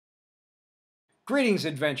Greetings,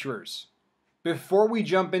 adventurers! Before we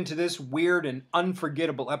jump into this weird and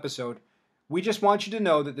unforgettable episode, we just want you to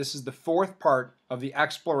know that this is the fourth part of the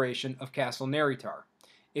exploration of Castle Neritar.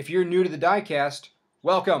 If you're new to the Diecast,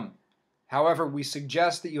 welcome! However, we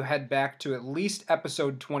suggest that you head back to at least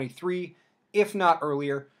episode 23, if not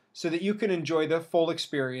earlier, so that you can enjoy the full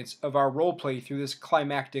experience of our roleplay through this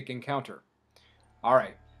climactic encounter.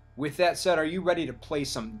 Alright, with that said, are you ready to play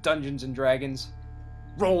some Dungeons & Dragons?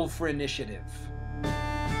 Roll for initiative.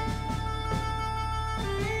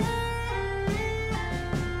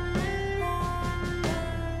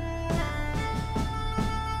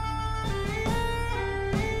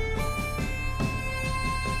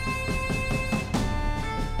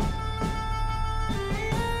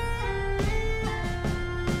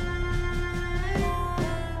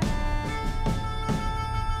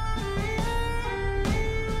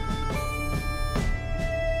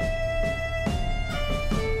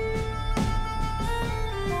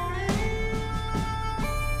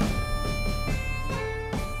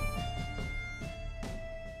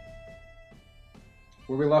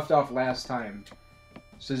 Where we left off last time,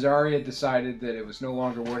 Cesaria decided that it was no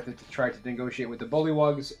longer worth it to try to negotiate with the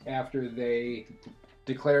Bullywugs after they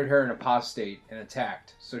declared her an apostate and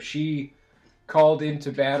attacked. So she called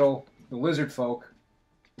into battle the lizard folk,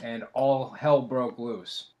 and all hell broke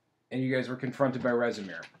loose. And you guys were confronted by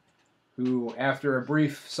Rezimir, who, after a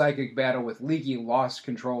brief psychic battle with Leaky, lost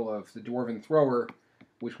control of the Dwarven Thrower,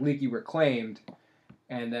 which Leaky reclaimed,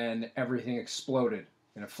 and then everything exploded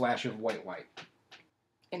in a flash of white light.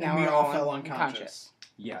 And we all fell unconscious.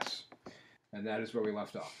 Yes. And that is where we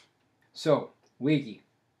left off. So, Leaky,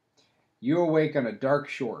 you awake on a dark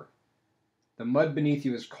shore. The mud beneath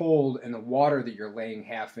you is cold, and the water that you're laying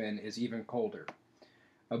half in is even colder.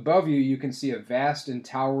 Above you, you can see a vast and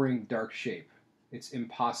towering dark shape. It's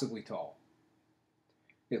impossibly tall.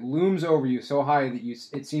 It looms over you so high that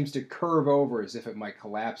it seems to curve over as if it might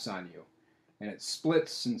collapse on you. And it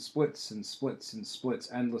splits and splits and splits and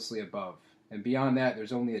splits endlessly above. And beyond that,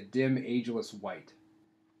 there's only a dim, ageless white.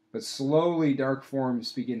 But slowly, dark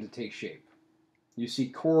forms begin to take shape. You see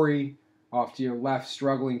Cori off to your left,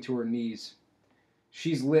 struggling to her knees.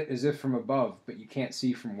 She's lit as if from above, but you can't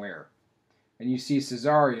see from where. And you see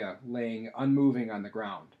Cesaria laying unmoving on the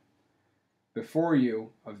ground. Before you,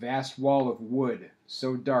 a vast wall of wood,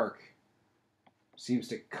 so dark, seems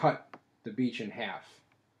to cut the beach in half.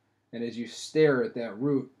 And as you stare at that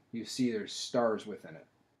root, you see there's stars within it.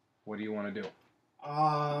 What do you want to do?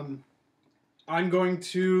 I'm going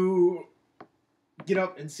to get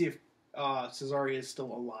up and see if Cesaria is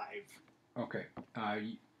still alive. Okay. How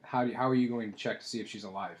are you going to check to see if she's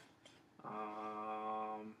alive?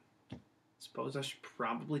 Suppose I should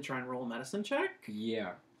probably try and roll a medicine check?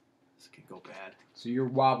 Yeah. This could go bad. So you're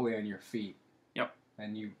wobbly on your feet. Yep.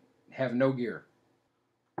 And you have no gear.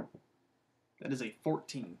 That is a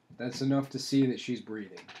 14. That's enough to see that she's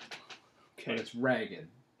breathing. Okay. But it's ragged.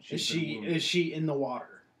 Is she in the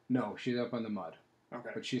water? No, she's up on the mud. Okay.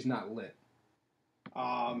 But she's not lit.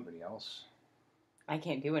 Anybody else? I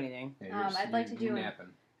can't do anything. Yeah, I'd like to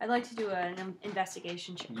do an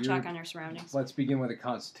investigation check on our surroundings. Let's begin with a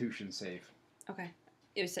Constitution save. Okay.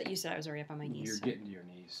 You said I was already up on my knees. You're getting to your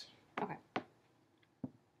knees. Okay.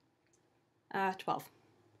 12.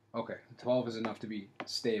 Okay, 12 is enough to be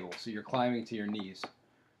stable. So you're climbing to your knees.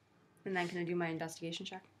 And then can I do my investigation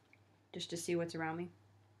check? Just to see what's around me?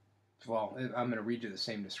 Well, I'm going to read you the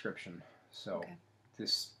same description. So, okay.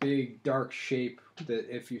 This big, dark shape that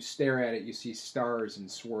if you stare at it, you see stars and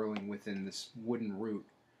swirling within this wooden root.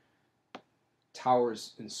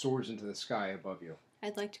 Towers and soars into the sky above you.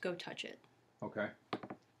 I'd like to go touch it. Okay.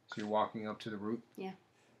 So you're walking up to the root? Yeah.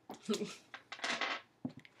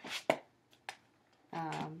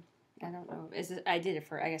 I don't know. I did it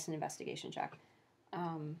for, I guess, an investigation check.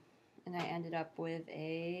 And I ended up with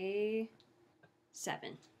a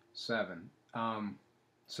 7. 7.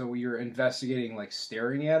 So you're investigating, like,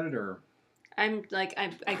 staring at it, or? I'm, like,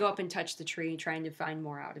 I go up and touch the tree, trying to find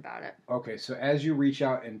more out about it. Okay, so as you reach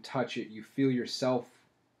out and touch it, you feel yourself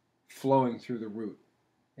flowing through the root.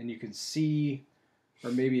 And you can see,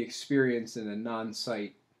 or maybe experience in a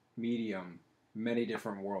non-sight medium, many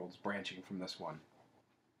different worlds branching from this one.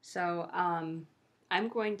 So, I'm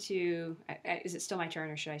going to... is it still my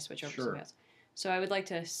turn, or should I switch over to somebody else? So I would like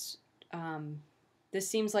to... this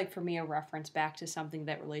seems like, for me, a reference back to something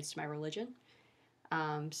that relates to my religion.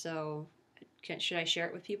 So, should I share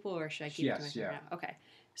it with people, or should I keep it to myself now? Okay.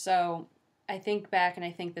 So, I think back, and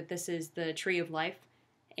I think that this is the Tree of Life,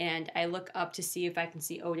 and I look up to see if I can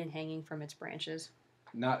see Odin hanging from its branches.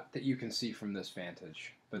 Not that you can see from this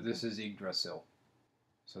vantage, but this is Yggdrasil.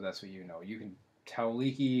 So that's what you know. You can tell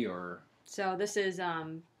Leaky, or So this is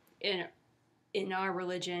in our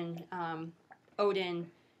religion, Odin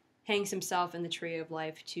hangs himself in the tree of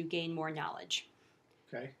life to gain more knowledge.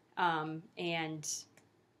 Okay. And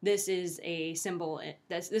this is a symbol.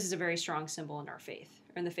 This is a very strong symbol in our faith,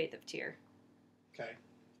 or in the faith of Tyr. Okay.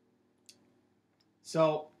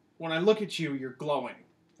 So when I look at you, you're glowing.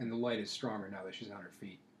 And the light is stronger now that she's on her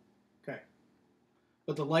feet. Okay.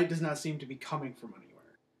 But the light does not seem to be coming from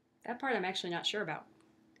anywhere. That part I'm actually not sure about.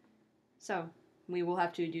 So we will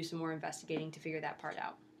have to do some more investigating to figure that part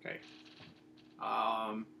out. Okay.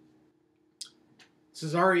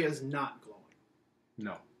 Caesarea is not glowing.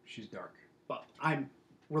 No, she's dark. But I'm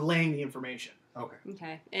relaying the information. Okay.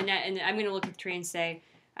 Okay. And I'm going to look at the tree and say,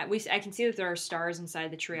 I can see that there are stars inside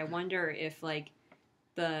the tree. I wonder if, like,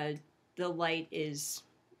 the light is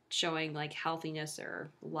showing, like, healthiness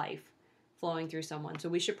or life flowing through someone. So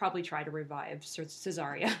we should probably try to revive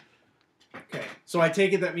Caesarea. Okay. So I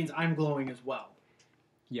take it that means I'm glowing as well.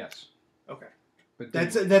 Yes. Okay. But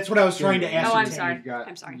That's what I was trying to ask. Oh, I'm sorry.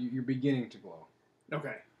 I'm sorry. You're beginning to glow.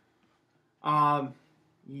 Okay.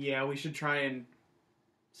 Yeah, we should try and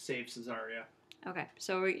save Caesarea. Okay.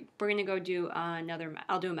 So we're going to go do another...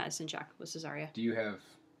 I'll do a medicine check with Caesarea. Do you have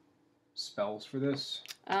spells for this?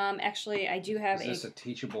 Actually, I do have Is this a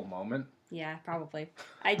teachable moment? Yeah, probably.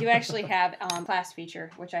 I do actually have class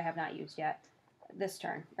feature, which I have not used yet this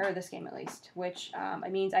turn, or this game at least, which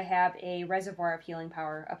it means I have a reservoir of healing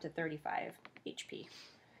power up to 35 HP.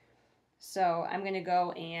 So I'm going to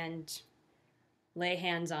go and lay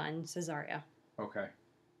hands on Caesarea. Okay.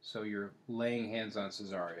 So you're laying hands on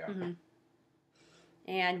Caesarea. Mm-hmm.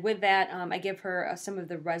 And with that, I give her some of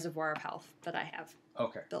the reservoir of health that I have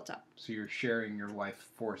built up. So you're sharing your life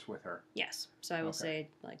force with her. Yes. So I will say,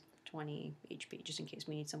 like, 20 HP, just in case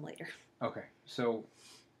we need some later. Okay. So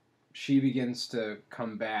she begins to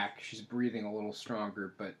come back. She's breathing a little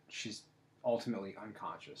stronger, but she's ultimately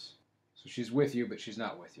unconscious. So she's with you, but she's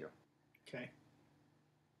not with you. Okay.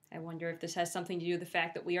 I wonder if this has something to do with the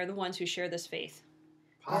fact that we are the ones who share this faith.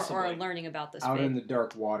 Possibly. Or are learning about this Out faith. in the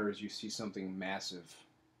dark waters, you see something massive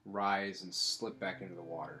rise and slip back into the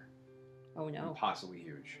water. Oh, no. And possibly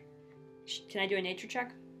huge. Can I do a nature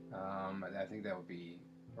check? I think that would be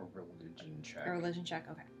a religion check. A religion check,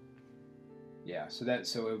 okay. Yeah,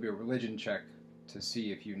 so it would be a religion check to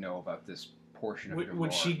see if you know about this portion of your lore.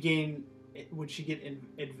 Would she get an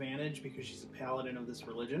advantage because she's a paladin of this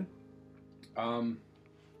religion? I'm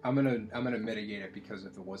gonna mitigate it because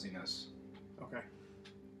of the wuzziness. Okay.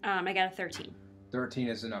 I got a 13. 13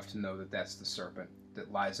 is enough to know that that's the serpent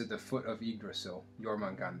that lies at the foot of Yggdrasil,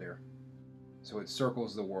 Jormungandr. So it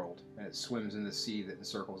circles the world, and it swims in the sea that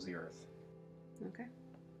encircles the earth. Okay.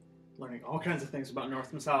 Learning all kinds of things about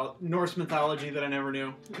Norse mythology that I never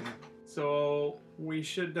knew. So we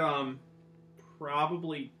should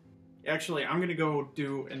probably... Actually, I'm going to go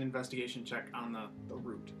do an investigation check on the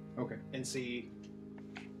root. Okay. And see...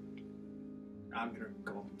 I'm going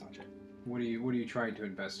to go up and touch it. What are you trying to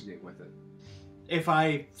investigate with it? If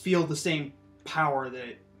I feel the same power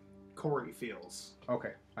that Corey feels.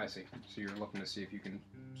 Okay, I see. So you're looking to see if you can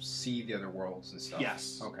see the other worlds and stuff.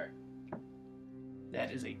 Yes. Okay.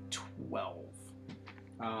 That is a 12.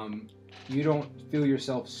 You don't feel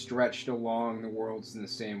yourself stretched along the worlds in the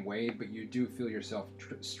same way, but you do feel yourself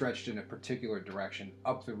stretched in a particular direction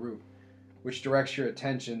up the route, which directs your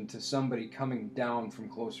attention to somebody coming down from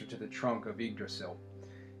closer to the trunk of Yggdrasil.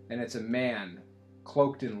 And it's a man,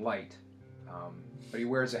 cloaked in light, but he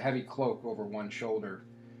wears a heavy cloak over one shoulder,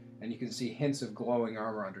 and you can see hints of glowing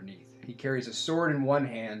armor underneath. He carries a sword in one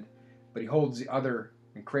hand, but he holds the other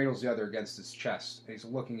and cradles the other against his chest, and he's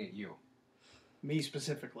looking at you. Me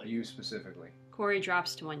specifically. You specifically. Corey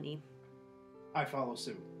drops to one knee. I follow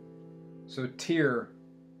suit. So Tyr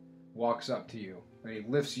walks up to you, and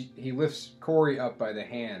he lifts Corey up by the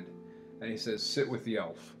hand, and he says, "Sit with the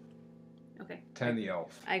elf." Okay. Tend the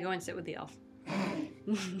elf. I go and sit with the elf.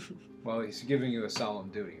 Well, he's giving you a solemn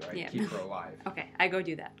duty, right? Yeah. Keep her alive. Okay, I go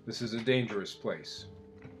do that. This is a dangerous place.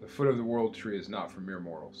 The foot of the world tree is not for mere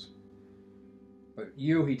mortals. But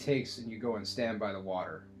he takes and you go and stand by the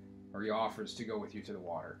water, or he offers to go with you to the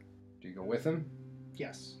water. Do you go with him?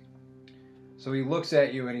 Yes. So he looks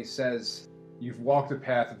at you and he says, "You've walked the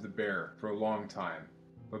path of the bear for a long time,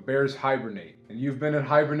 but bears hibernate, and you've been in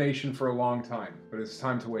hibernation for a long time, but it's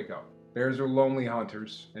time to wake up. Bears are lonely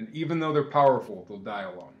hunters, and even though they're powerful, they'll die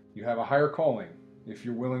alone. You have a higher calling if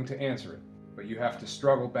you're willing to answer it, but you have to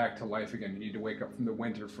struggle back to life again. You need to wake up from the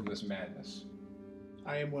winter from this madness."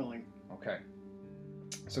 I am willing. Okay.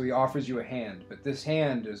 So he offers you a hand, but this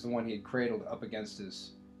hand is the one he had cradled up against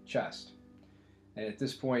his chest. And at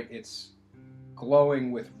this point, it's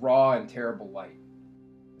glowing with raw and terrible light.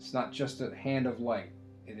 It's not just a hand of light.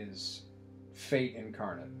 It is fate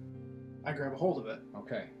incarnate. I grab a hold of it.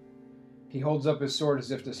 Okay. He holds up his sword as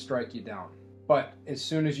if to strike you down. But as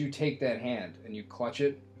soon as you take that hand and you clutch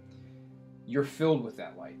it, you're filled with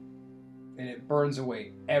that light. And it burns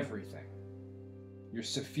away everything. You're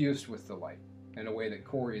suffused with the light in a way that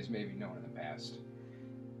Corey has maybe known in the past.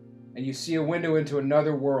 And you see a window into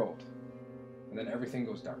another world. And then everything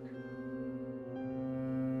goes dark.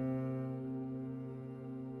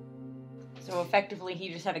 So effectively, he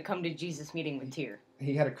just had to come to Jesus meeting with Tyr.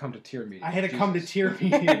 He had to come to Tyr meeting. I had to Jesus. come to Tyr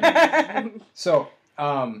meeting. So,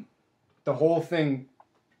 the whole thing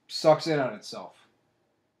sucks in on itself.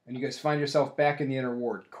 And you guys find yourself back in the inner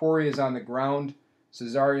ward. Corey is on the ground.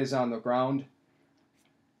 Cesaria is on the ground.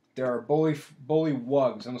 There are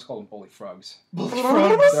bullywugs. I almost call them bullfrogs. There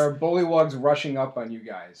are bullywugs rushing up on you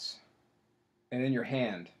guys. And in your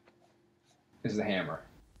hand is the hammer.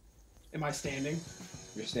 Am I standing?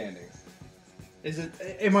 You're standing. Is it?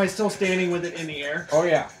 Am I still standing with it in the air? Oh,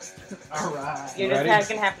 yeah. All right. You're Ready? just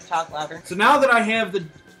gonna have to talk louder. So now that I have the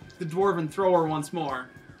Dwarven Thrower once more,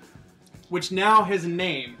 which now has a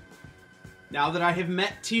name, now that I have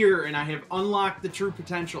met Tyr and I have unlocked the true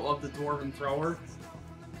potential of the Dwarven Thrower,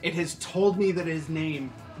 it has told me that its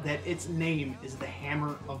name is the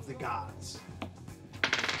Hammer of the Gods.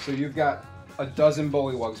 So you've got a dozen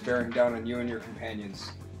bullywugs bearing down on you and your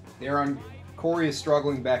companions. They're on... Corey is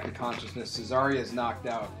struggling back to consciousness. Cesaria is knocked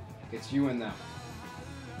out. It's you and them.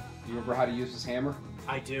 Do you remember how to use this hammer?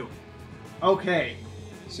 I do. Okay.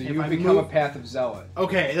 So If you I become a move- path of zealot.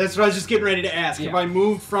 Okay, that's what I was just getting ready to ask. Yeah. Have I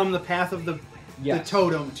moved from the path of the Yes.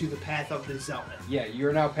 totem to the path of the zealot? Yeah,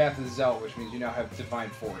 you're now path of the zealot, which means you now have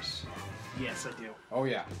divine force. Yes, I do. Oh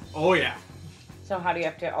yeah. Oh yeah. So how do you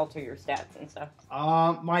have to alter your stats and stuff?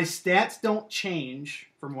 My stats don't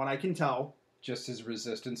change from what I can tell. Just his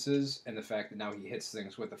resistances and the fact that now he hits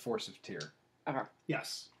things with the force of Tyr. Okay.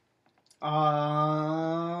 Yes.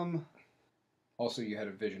 Also, you had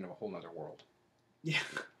a vision of a whole nother world. Yeah.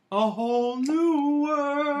 A whole new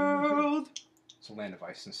world. It's a land of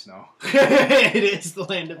ice and snow. It is the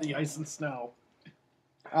land of the ice and snow.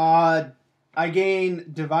 I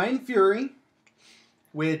gain Divine Fury,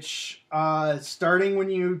 which, starting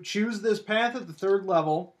when you choose this path at the 3rd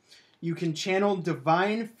level, you can channel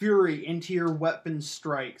Divine Fury into your weapon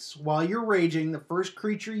strikes. While you're raging, the first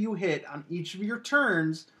creature you hit on each of your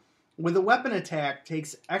turns with a weapon attack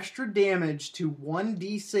takes extra damage to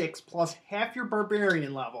 1d6 plus half your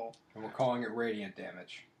barbarian level. And we're calling it radiant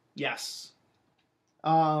damage. Yes.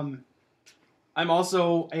 I'm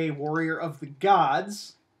also a warrior of the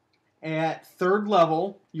gods. At 3rd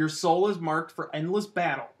level, your soul is marked for endless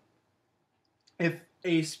battle. If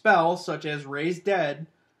a spell, such as Raise Dead,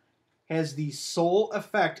 has the sole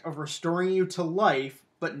effect of restoring you to life,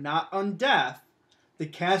 but not undeath, the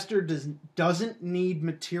caster doesn't need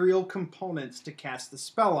material components to cast the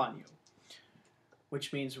spell on you.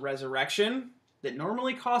 Which means Resurrection, that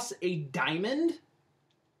normally costs a diamond,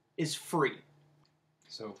 is free.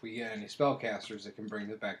 So if we get any spellcasters that can bring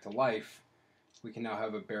it back to life, we can now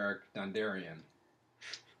have a Beric Dondarrion.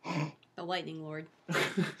 The Lightning Lord.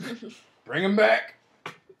 Bring him back!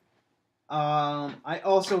 I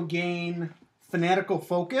also gain Fanatical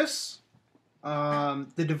Focus. The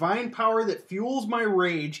divine power that fuels my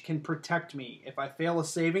rage can protect me. If I fail a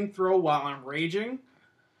saving throw while I'm raging,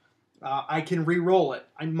 I can re-roll it.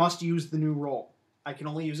 I must use the new roll. I can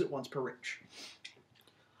only use it once per rage.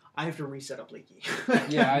 I have to reset up Leaky.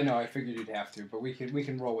 Yeah, I know. I figured you'd have to, but we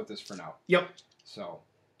can roll with this for now. Yep. So.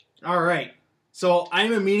 All right. So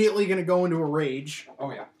I'm immediately going to go into a rage.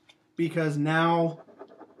 Oh yeah. Because now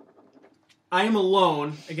I am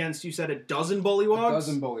alone against, you said, a dozen bullywugs? A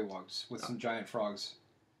dozen bullywugs with some giant frogs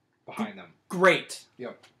behind them. Great.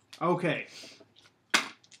 Yep. Okay.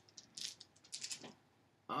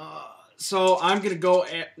 So I'm going to go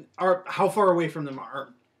at... how far away from them are...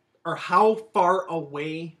 Or how far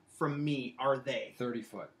away from me are they? 30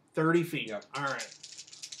 foot. 30 feet. Yep. All right.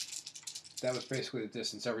 That was basically the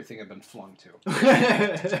distance everything had been flung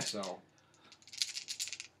to. So.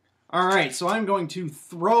 All right, so I'm going to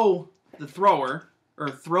throw the thrower, or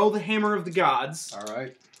throw the Hammer of the Gods. All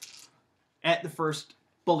right. At the first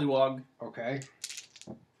bullywug. Okay.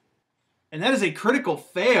 And that is a critical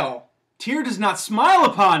fail. Tyr does not smile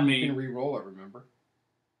upon me. You can re-roll it, remember?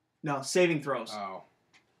 No, saving throws. Oh.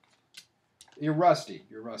 You're rusty.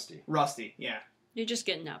 You're rusty. Rusty, yeah. You're just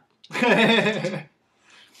getting up.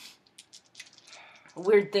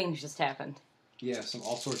 Weird things just happened. Yeah,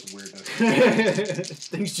 all sorts of weirdness.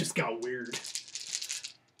 Things just got weird.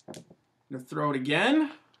 I'm going to throw it again.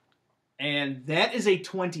 And that is a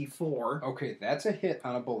 24. Okay, that's a hit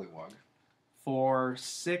on a bullywug. 4,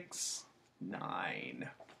 6, 9.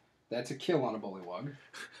 That's a kill on a bullywug.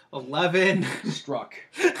 11. Struck.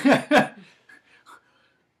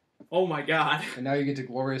 Oh my god. And now you get to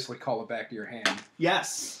gloriously call it back to your hand.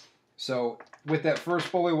 Yes. So, with that first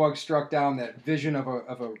bullywug struck down, that vision of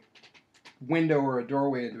a window or a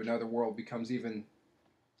doorway into another world becomes even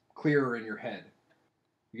clearer in your head.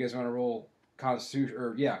 You guys want to roll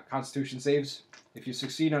Constitution saves? If you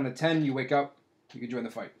succeed on a 10, you wake up. You can join the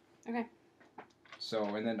fight. Okay.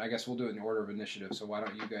 So, and then I guess we'll do it in order of initiative. So why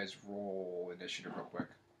don't you guys roll initiative real quick?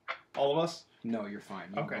 All of us? No, you're fine.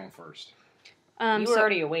 You're Okay. going first. You were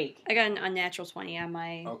already awake. I got an unnatural 20 on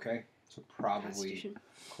my Okay. So probably Constitution.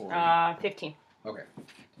 Corey. 15. Okay.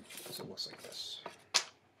 So it looks like this.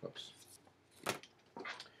 Oops.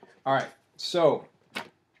 All right. So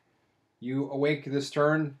you awake this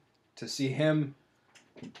turn to see him,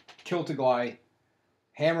 Kiltigly,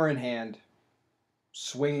 hammer in hand,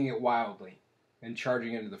 swinging it wildly and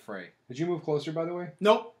charging into the fray. Did you move closer, by the way?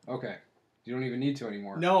 Nope. Okay. You don't even need to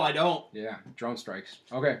anymore. No, I don't. Yeah, drone strikes.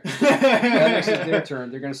 Okay. That makes it their turn.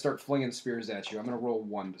 They're going to start flinging spears at you. I'm going to roll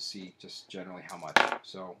 1 to see just generally how much.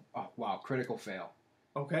 So, oh, wow, critical fail.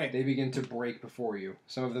 Okay. They begin to break before you.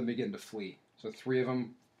 Some of them begin to flee. So 3 of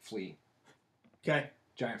them flee. Okay.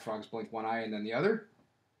 Giant frogs blink one eye and then the other.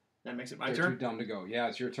 That makes it my They're turn. too dumb to go. Yeah,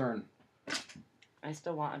 it's your turn. I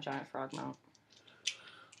still want a giant frog mount.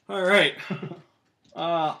 All right.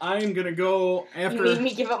 I'm going to go after... You made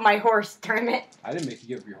me give up my horse, darn it. I didn't make you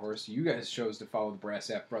give up your horse. You guys chose to follow the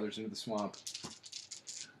Brassap brothers into the swamp.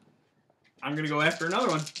 I'm going to go after another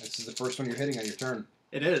one. This is the first one you're hitting on your turn.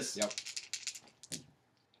 It is. Yep.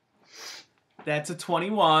 That's a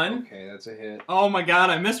 21. Okay, that's a hit. Oh my god,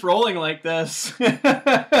 I miss rolling like this.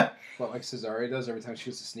 What, like Cesaria does every time she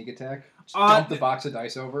gets a sneak attack? Just Uh, dump the box of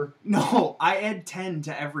dice over? No, I add 10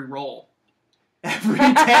 to every roll. Every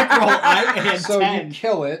attack roll, I add So 10. you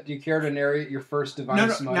kill it. Do you care to narrate your first divine No,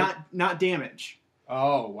 smite? not damage.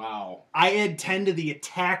 Oh, wow. I add 10 to the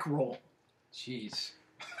attack roll. Jeez.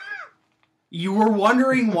 You were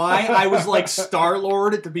wondering why I was like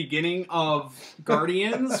Star-Lord at the beginning of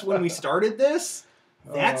Guardians when we started this?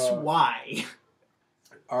 That's why.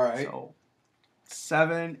 All right. So,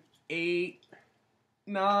 7, 8,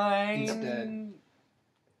 9... He's dead.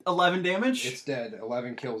 11 damage? It's dead.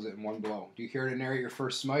 11 kills it in one blow. Do you care to narrate your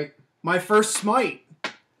first smite? My first smite.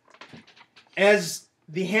 As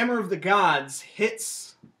the Hammer of the Gods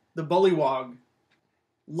hits the bullywog,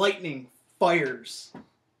 lightning fires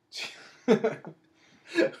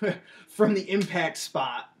from the impact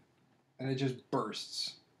spot. And it just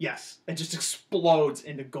bursts. Yes, it just explodes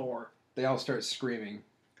into gore. They all start screaming.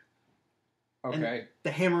 Okay. And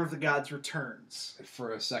the Hammer of the Gods returns.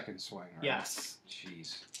 For a second swing, right? Yes.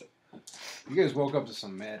 Jeez. You guys woke up to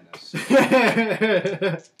some madness.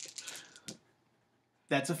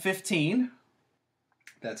 That's a 15.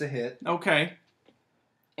 That's a hit. Okay.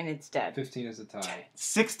 And it's dead. 15 is the tie.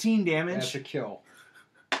 16 damage. That's a kill.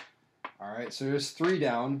 Alright, so there's 3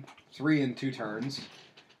 down. 3 in 2 turns.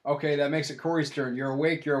 Okay, that makes it Corey's turn. You're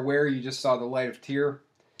awake, you're aware, you just saw the light of Tyr.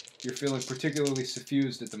 You're feeling particularly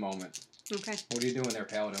suffused at the moment. Okay. What are you doing there,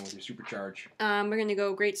 Paladin, with your supercharge? We're going to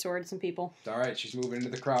go great sword some people. Alright, she's moving into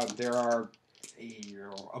the crowd. There are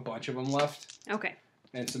a bunch of them left. Okay.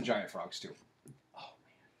 And some giant frogs, too.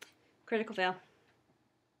 Critical fail.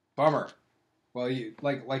 Bummer. Well, you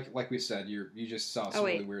like we said, you just saw some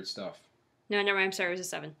wait. really weird stuff. No, never mind. I'm sorry. It was a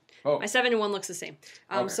 7. Oh, My 7 and 1 looks the same.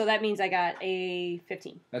 Okay. So that means I got a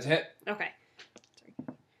 15. that's a hit. Okay.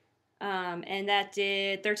 Sorry. And that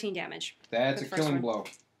did 13 damage. That's a For the first killing one. blow.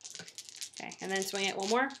 Okay, and then swing it one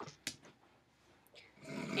more.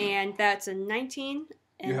 And that's a 19.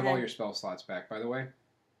 And You have all then- your spell slots back, by the way.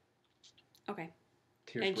 Okay.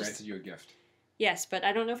 Tears And granted just- you a gift, Yes, but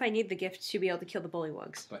I don't know if I need the gift to be able to kill the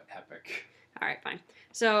bullywugs. but epic. All right, fine.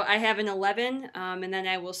 So I have an 11, and then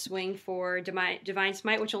I will swing for Divine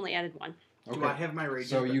Smite, which only added 1. Okay. Do I have my rages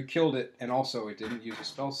So back? you killed it, and also it didn't use a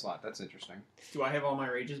spell slot. That's interesting. Do I have all my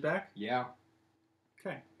rages back? Yeah.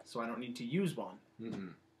 Okay. So I don't need to use one. Mm-hmm.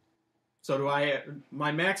 So do I...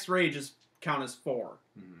 My max rages count as 4.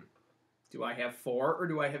 Mm-hmm. Do I have 4 or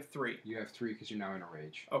do I have 3? You have 3 because you're now in a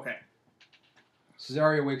rage. Okay.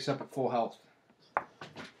 Cesaria wakes up at full health,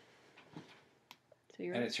 So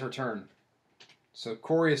you're and it's her turn. So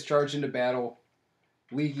Corey is charged into battle.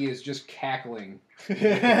 Leaky is just cackling. With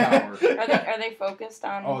the power. Are they focused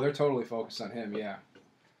on? Oh, they're totally focused on him, yeah.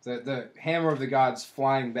 The Hammer of the Gods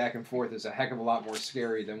flying back and forth is a heck of a lot more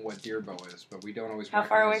scary than what Deerbow is, but we don't always How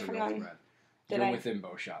far recognize away the from real them? threat. Did You're I- within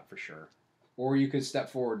bow shot for sure. Or you could step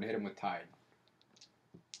forward and hit him with Tide.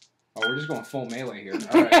 Oh, we're just going full melee here.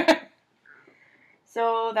 Alright.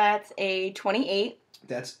 So that's a 28.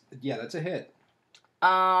 That's a hit.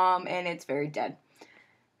 And it's very dead.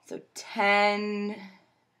 So 10,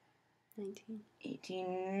 19.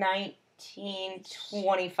 18, 19,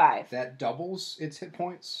 25. That doubles its hit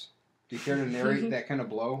points. Do you care to narrate that kind of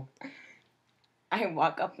blow? I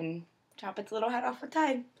walk up and chop its little head off with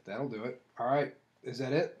tide. That'll do it. All right. Is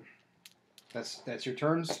that it? That's your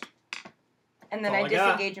turns? And then That's I all I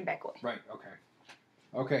got. disengage and back away. Right, okay.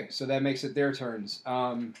 Okay, so that makes it their turns.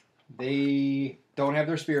 They don't have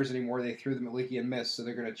their spears anymore. They threw them at Leaky and missed, so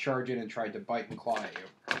they're going to charge in and try to bite and claw at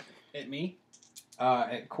you. At me?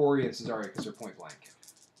 At Corey and Cesaria, because they're point blank.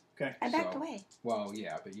 Okay. I backed away. Well,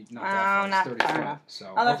 yeah, but you not Oh, that far. not It's 30 far foot. enough.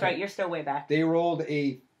 So, Oh, that's okay. right. You're still way back. They rolled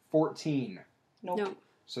a 14, Nope.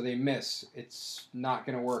 so they miss. It's not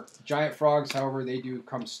going to work. Giant frogs, however, they do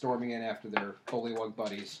come storming in after their bullywug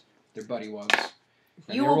buddies, their buddywugs.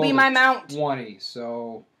 And You they will be rolled my a mount. 20,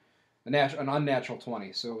 so an unnatural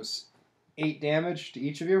 20. So it was 8 damage to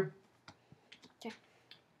each of you.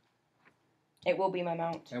 It will be my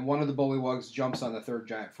mount. And one of the bullywugs jumps on the third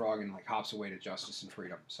giant frog and hops away to justice and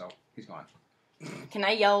freedom. So he's gone. Can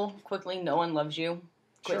I yell quickly, no one loves you?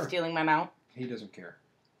 Quit Sure. stealing my mount. He doesn't care.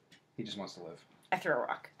 He just wants to live. I throw a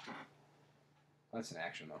rock. That's an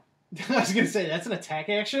action, though. I was going to say, that's an attack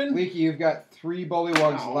action? Leaky, you've got 3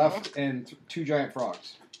 bullywugs Aw. left and 2 giant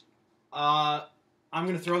frogs. I'm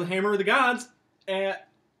going to throw the hammer of the gods at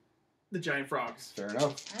the giant frogs. Fair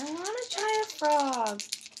enough. I want a giant frog.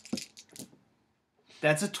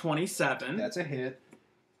 That's a 27. That's a hit.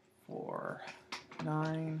 4,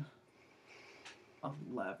 9,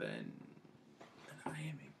 11. And I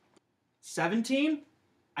am 17?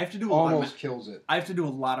 I have to do a lot of Almost math. kills it. I have to do a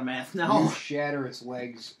lot of math You now. shatter its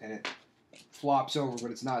legs and it flops over, but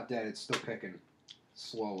it's not dead. It's still kicking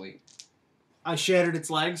slowly. I shattered its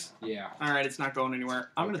legs. Yeah. All right, it's not going anywhere.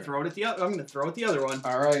 I'm Okay. going to throw it at the other. I'm going to throw at the other one.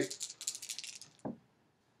 All right.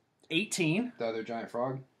 18. The other giant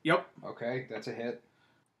frog. Yep. Okay, that's a hit.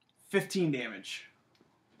 15 damage.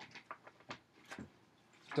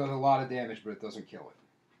 Does a lot of damage, but it doesn't kill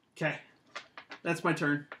it. Okay. That's my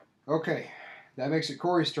turn. Okay, that makes it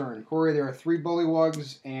Corey's turn. Corey, there are 3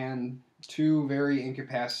 bullywugs and 2 very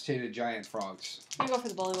incapacitated giant frogs. I'm gonna go for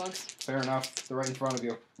the bullywugs. Fair enough. They're right in front of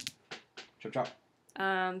you. Chop chop.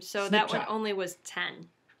 So Snip that one chop. only was 10.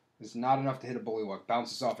 It's not enough to hit a bullywug.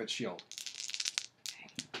 Bounces off its shield.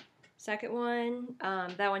 Second one,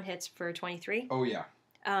 that one hits for 23. Oh yeah.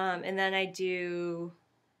 And then I do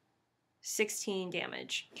 16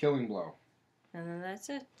 damage. Killing blow. And then that's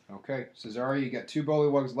it. Okay, Cesaria, you got 2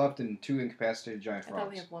 bullywugs left and 2 incapacitated giant I frogs.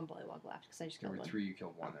 thought we have one bullywug left because I just There killed were one. 3, you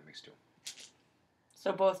killed 1. That makes 2.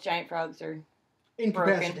 So both giant frogs are...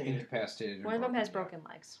 Incapacitated. Incapacitated. and One of them has yeah. broken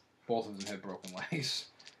legs. Both of them have broken legs.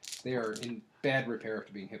 They are in bad repair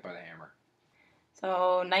after being hit by the hammer.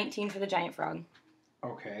 So 19 for the giant frog.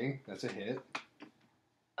 Okay, that's a hit.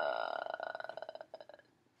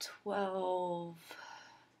 12.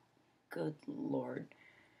 Good lord.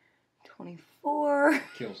 24.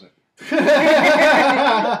 Kills it.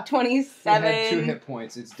 27. It had 2 hit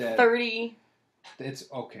points. It's dead. 30. It's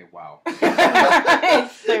okay. Wow.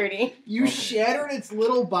 It's 30. You Okay. shattered its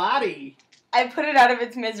little body. I put it out of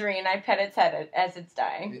its misery and I pet its head as it's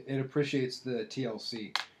dying. It appreciates the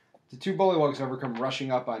TLC. The 2 bullywugs ever come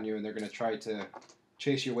rushing up on you, and they're going to try to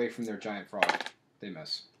chase you away from their giant frog. They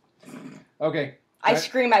miss. Okay. I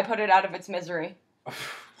scream, I put it out of its misery.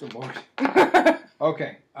 Good lord.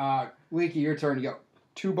 Okay. Leaky, your turn. You got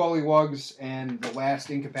 2 bullywugs and the last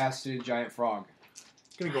incapacitated giant frog.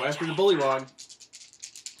 Gonna go after the bullywog.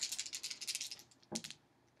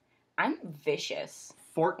 I'm vicious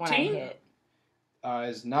 14. when I hit.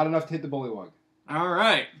 Is not enough to hit the bullywug. All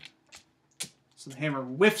right. So the hammer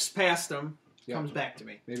whiffs past him, Yep. comes back to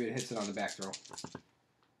me Maybe it hits it on the back throw.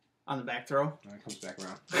 on the back throw. And it comes back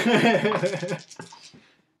around.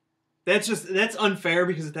 That's unfair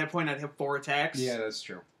because at that point I'd have 4 attacks. Yeah, that's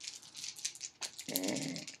true. Excuse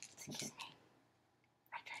me.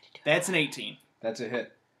 I tried to do That's an 18. That's a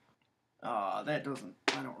hit. That doesn't.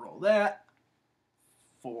 I don't roll that.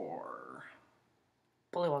 4.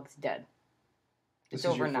 Bullywug's dead. This It's is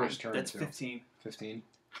over your 9. first turn, That's too. 15. 15.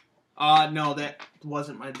 No, that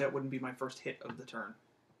wouldn't be my first hit of the turn.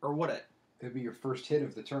 Or would it? It'd be your first hit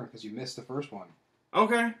of the turn because you missed the first one.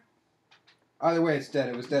 Okay. Either way, it's dead.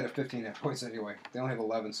 It was dead at 15 hit points anyway. They only have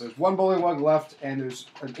 11. So there's 1 bullywug left, and there's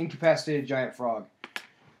an incapacitated giant frog.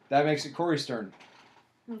 That makes it Corey's turn.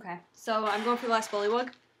 Okay. So I'm going for the last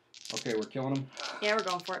bullywug. Okay, we're killing him. Yeah, we're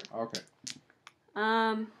going for it. Okay.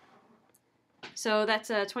 So that's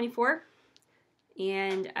a 24.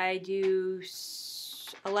 And I do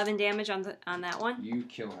 11 damage on that one. You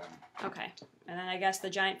kill him. Okay. And then I guess the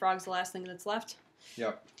giant frog's the last thing that's left.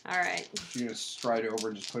 Yep. All right. You're going to stride over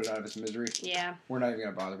and just put it out of its misery? Yeah. We're not even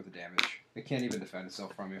going to bother with the damage. It can't even defend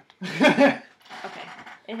itself from you. Okay.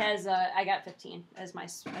 It has, I got 15 as my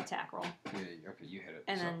attack roll. Yeah, okay, you hit it.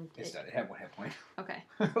 And so then it's dead. It had 1 hit point. Okay.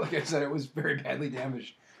 Like I said, it was very badly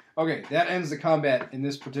damaged. Okay, that ends the combat in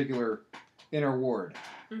this particular inner ward.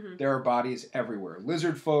 Mm-hmm. There are bodies everywhere.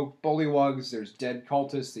 Lizard folk, bullywugs, there's dead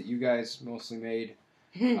cultists that you guys mostly made.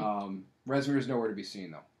 Rezimir's nowhere to be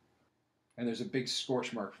seen, though. And there's a big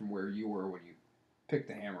scorch mark from where you were when you picked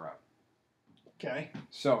the hammer up. Okay.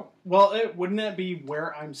 So. Well, wouldn't that be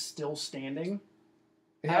where I'm still standing?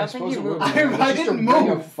 Yeah, I suppose it would be. I didn't move. Ring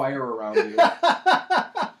of fire around you.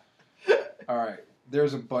 All right.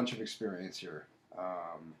 There's a bunch of experience here.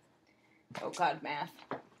 Oh God, math.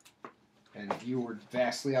 And you were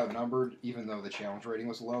vastly outnumbered, even though the challenge rating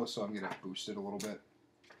was low, so I'm going to boost it a little bit.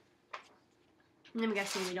 And I'm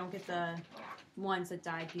guessing we don't get the ones that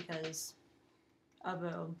died because of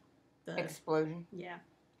the explosion. Yeah.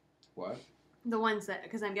 What? The ones that,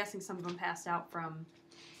 because I'm guessing some of them passed out from...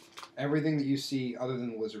 Everything that you see other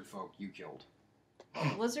than the lizard folk, you killed.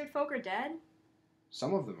 Lizard folk are dead?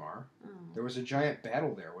 Some of them are. Oh. There was a giant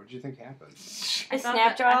battle there. What did you think happened? I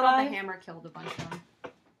thought the hammer killed a bunch of them.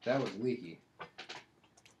 That was leaky.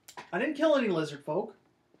 I didn't kill any lizard folk.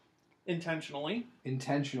 Intentionally.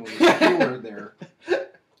 Intentionally. You were there.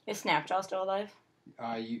 Is Snapjaw still alive?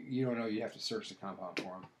 You don't know. You have to search the compound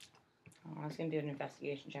for him. Oh, I was going to do an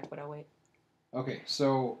investigation check, but I'll wait. Okay,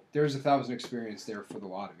 so there's 1,000 experience there for the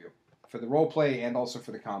lot of you. For the roleplay and also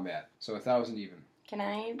for the combat. So 1,000 even. Can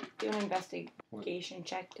I do an investigation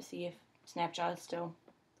check to see if Snapjaw is still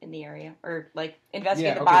in the area? Or, like,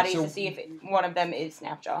 investigate the bodies to see if one of them is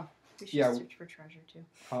Snapjaw? We should search for treasure, too.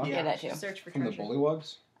 Huh? Yeah, that too. Search for from treasure. From the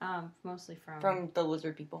bullywugs? Mostly from the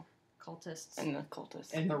lizard people. Cultists. And the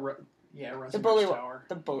cultists. And the tower.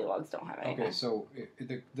 The bullywugs don't have anything. Okay, so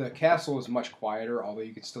the castle is much quieter, although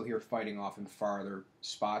you can still hear fighting off in farther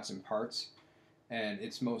spots and parts. And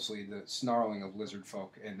it's mostly the snarling of lizard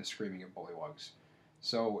folk and the screaming of bullywugs.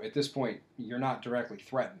 So at this point, you're not directly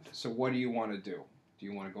threatened. So what do you want to do? Do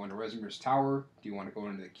you want to go into Rezimir's tower? Do you want to go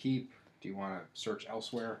into the keep? Do you want to search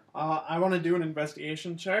elsewhere? I want to do an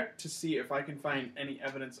investigation check to see if I can find any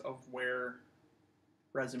evidence of where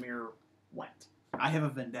Rezimir went. I have a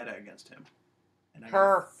vendetta against him. And I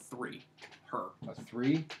Her. 3. Her. A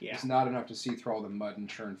 3 yeah. is not enough to see through all the mud and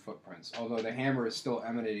churned footprints, although the hammer is still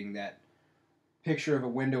emanating that picture of a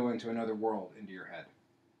window into another world into your head.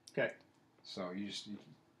 Okay. So it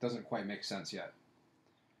doesn't quite make sense yet.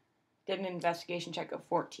 Did an investigation check of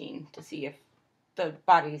 14 to see if the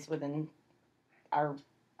bodies within our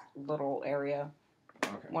little area,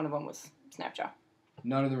 one of them was Snapjaw.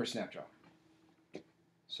 None of them are Snapjaw.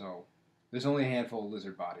 So there's only a handful of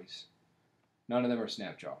lizard bodies. None of them are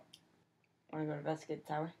Snapjaw. Want to go investigate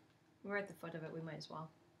the tower? We're at the foot of it. We might as well.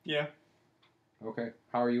 Yeah. Okay.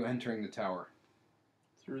 How are you entering the tower?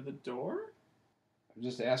 Through the door? I'm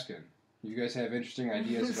just asking. You guys have interesting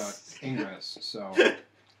ideas about ingress, so...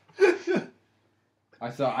 I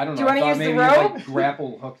don't know. I thought maybe you'd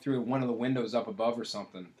grapple hook through one of the windows up above or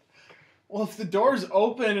something. Well, if the door's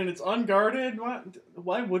open and it's unguarded,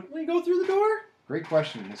 why wouldn't we go through the door? Great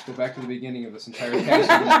question. Let's go back to the beginning of this entire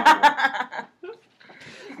cast.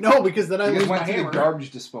 No, because then I lose my went to hammer. the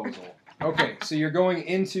garbage disposal. Okay, so you're going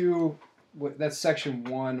into that's section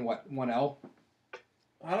 1. What 1L?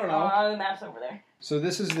 I don't know. The map's over there. So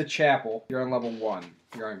this is the chapel. You're on level 1.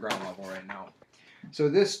 You're on ground level right now. So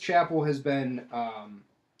this chapel has been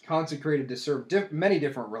consecrated to serve many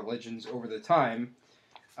different religions over the time.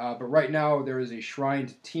 But right now there is a shrine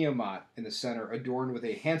to Tiamat in the center, adorned with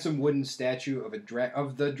a handsome wooden statue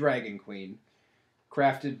of the Dragon Queen,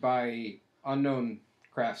 crafted by unknown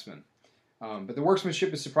craftsmen. But the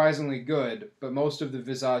workmanship is surprisingly good, but most of the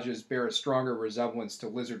visages bear a stronger resemblance to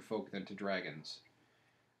lizard folk than to dragons.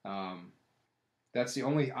 That's the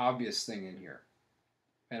only obvious thing in here.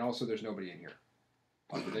 And also there's nobody in here,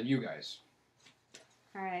 other than you guys.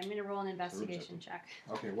 Alright, I'm going to roll an investigation check.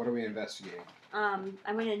 Okay, what are we investigating? I'm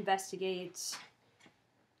going to investigate...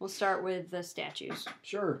 We'll start with the statues.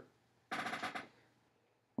 Sure.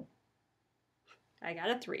 I got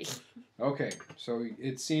a 3. Okay, so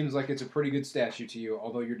it seems like it's a pretty good statue to you,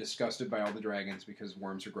 although you're disgusted by all the dragons because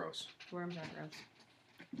worms are gross. Worms are gross.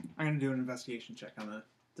 I'm going to do an investigation check on the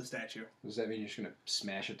statue. Does that mean you're just going to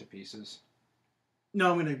smash it to pieces?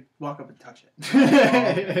 No, I'm going to walk up and touch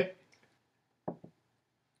it.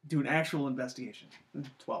 Do an actual investigation.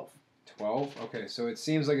 12. 12? Okay, so it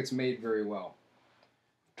seems like it's made very well.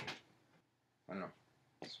 I don't know.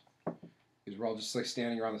 Because we're all just like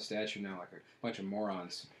standing around the statue now like a bunch of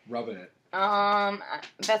morons, rubbing it.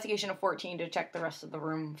 Investigation of 14 to check the rest of the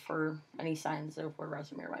room for any signs of where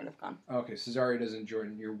Resimir might have gone. Okay, Cesaria doesn't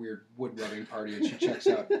join your weird wood-rubbing party, and she checks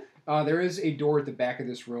out. There is a door at the back of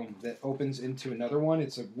this room that opens into another one.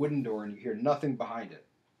 It's a wooden door, and you hear nothing behind it.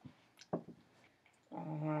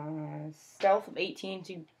 Stealth of 18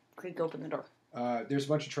 to creak open the door. There's a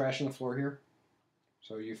bunch of trash on the floor here.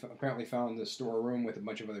 So you apparently found the storeroom with a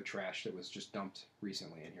bunch of other trash that was just dumped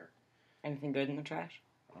recently in here. Anything good in the trash?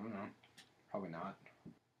 I don't know. Probably not.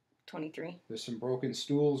 23. There's some broken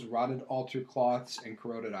stools, rotted altar cloths, and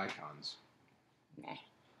corroded icons. Nah.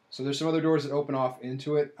 So there's some other doors that open off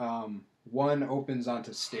into it. One opens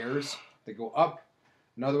onto stairs that go up.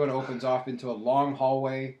 Another one opens off into a long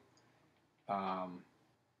hallway. Yeah,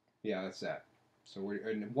 that's that. So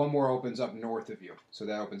and one more opens up north of you. So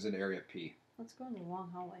that opens into area P. Let's go in the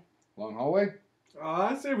long hallway. Long hallway?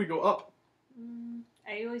 I say we go up.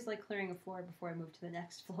 I always like clearing a floor before I move to the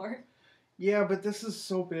next floor. Yeah, but this is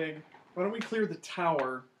so big. Why don't we clear the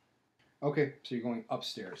tower? Okay, so you're going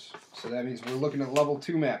upstairs. So that means we're looking at level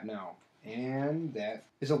 2 map now. And that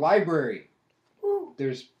is a library. Ooh.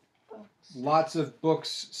 There's lots of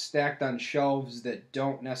books stacked on shelves that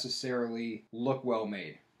don't necessarily look well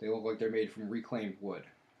made. They look like they're made from reclaimed wood.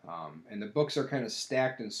 And the books are kind of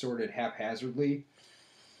stacked and sorted haphazardly.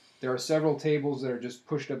 There are several tables that are just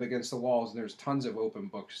pushed up against the walls, and there's tons of open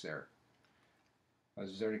books there.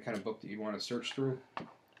 Is there any kind of book that you want to search through?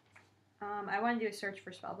 I want to do a search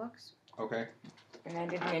for spell books. Okay. And I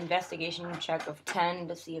did an investigation check of 10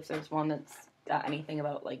 to see if there's one that's got anything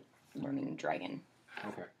about, like, learning dragon.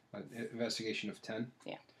 Okay. Investigation of 10?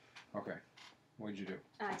 Yeah. Okay. What did you do?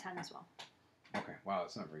 10 as well. Okay. Wow,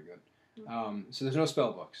 that's not very good. So there's no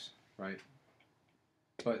spell books, right?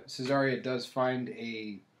 But Cesaria does find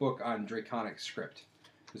a book on Draconic script.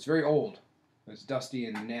 It's very old. It's dusty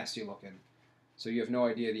and nasty looking. So you have no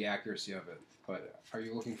idea the accuracy of it. But are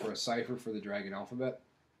you looking for a cipher for the dragon alphabet?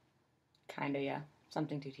 Kinda, yeah.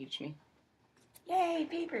 Something to teach me. Yay,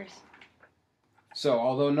 papers! So,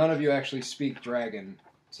 although none of you actually speak dragon,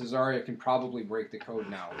 Cesaria can probably break the code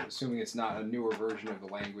now, assuming it's not a newer version of the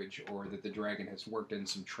language or that the dragon has worked in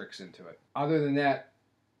some tricks into it. Other than that,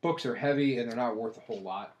 books are heavy and they're not worth a whole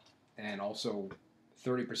lot. And also,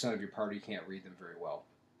 30% of your party can't read them very well.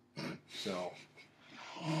 So...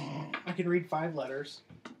 I can read 5 letters.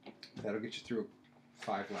 That'll get you through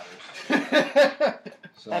 5 letters.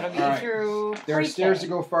 So, That'll get you through... There are stairs to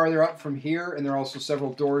go farther up from here, and there are also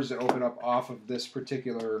several doors that open up off of this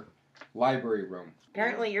particular library room.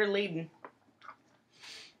 Apparently you're leading.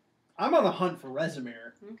 I'm on the hunt for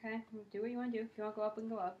Resimir. Okay, do what you want to do. If you want to go up, we can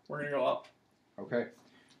go up. We're going to go up. Okay.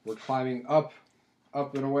 We're climbing up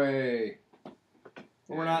and away. But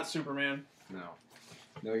we're not Superman. No.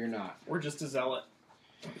 No, you're not. We're just a zealot.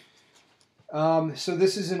 So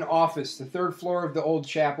this is an office. The 3rd floor of the old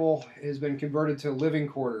chapel has been converted to living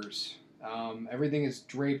quarters. Everything is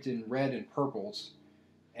draped in red and purples,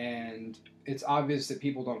 and it's obvious that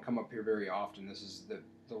people don't come up here very often. This is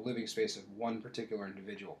the living space of one particular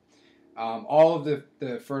individual. All of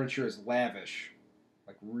the furniture is lavish,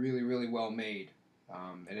 like really, really well made,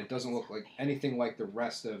 and it doesn't look like anything like the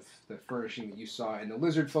rest of the furnishing that you saw in the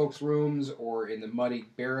lizard folks' rooms or in the muddy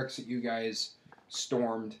barracks that you guys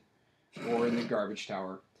stormed, or in the garbage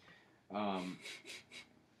tower.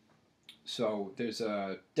 So there's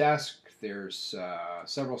a desk, there's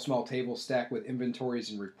several small tables stacked with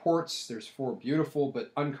inventories and reports, there's 4 beautiful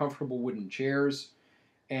but uncomfortable wooden chairs,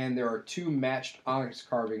 and there are 2 matched onyx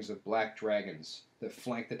carvings of black dragons that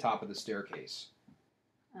flank the top of the staircase.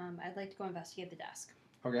 I'd like to go investigate the desk.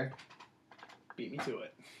 Okay. Beat me to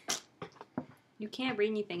it. You can't read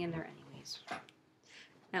anything in there anyways.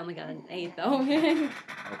 I only got an 8 though.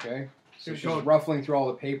 Okay. So Good she's code. ruffling through all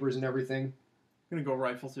the papers and everything. I'm going to go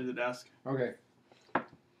rifle through the desk. Okay.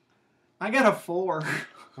 I got a 4.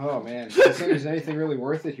 Oh, man. Doesn't think there's anything really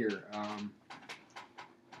worth it here.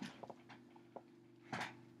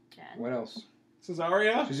 What else?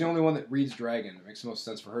 Cesaria? She's the only one that reads dragon. It makes the most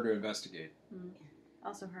sense for her to investigate.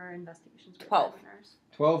 Also, her investigations were 12.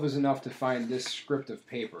 12 is enough to find this script of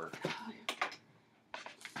paper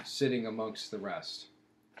sitting amongst the rest.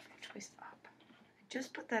 Choice up.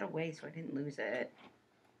 Just put that away so I didn't lose it.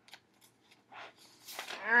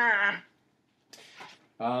 Ah.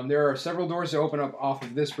 There are several doors that open up off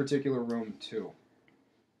of this particular room, too.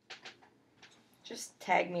 Just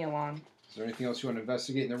tag me along. Is there anything else you want to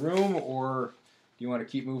investigate in the room, or do you want to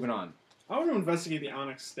keep moving on? I want to investigate the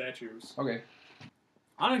onyx statues. Okay.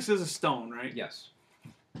 Onyx is a stone, right? Yes.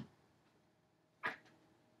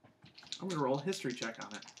 I'm going to roll a history check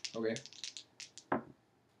on it. Okay.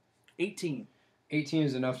 18. 18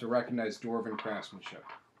 is enough to recognize dwarven craftsmanship.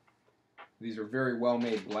 These are very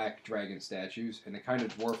well-made black dragon statues, and the kind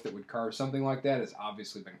of dwarf that would carve something like that has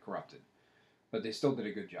obviously been corrupted. But they still did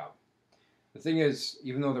a good job. The thing is,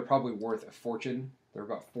 even though they're probably worth a fortune, they're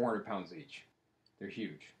about 400 pounds each. They're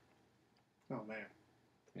huge. Oh, man.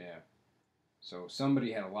 Yeah. So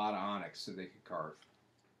somebody had a lot of onyx that they could carve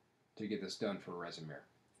to get this done for Rezimir.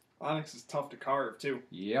 Onyx is tough to carve, too.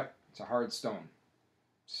 Yep. It's a hard stone.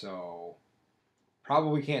 So,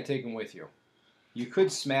 probably can't take them with you. You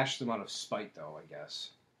could smash them out of spite, though, I guess.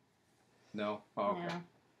 No? Oh, okay. Yeah.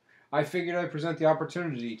 I figured I'd present the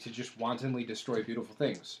opportunity to just wantonly destroy beautiful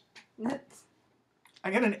things.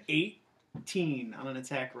 I got an 18 on an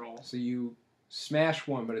attack roll. So you smash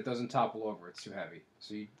one, but it doesn't topple over. It's too heavy.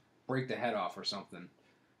 So you break the head off or something.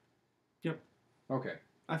 Yep. Okay.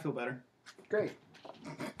 I feel better. Great.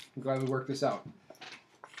 I'm glad we worked this out.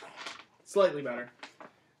 Slightly better.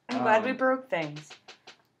 I'm glad we broke things.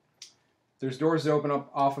 There's doors that open up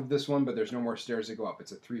off of this one, but there's no more stairs that go up.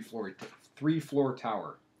 It's a three-floor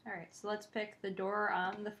tower. All right, so let's pick the door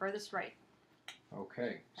on the furthest right.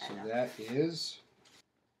 Okay, so that is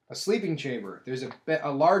a sleeping chamber. There's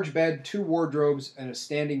a large bed, 2 wardrobes, and a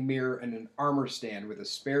standing mirror and an armor stand with a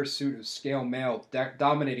spare suit of scale mail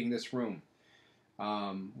dominating this room.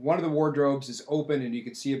 One of the wardrobes is open, and you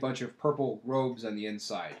can see a bunch of purple robes on the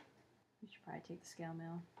inside. We should probably take the scale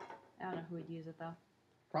mail. I don't know who would use it, though.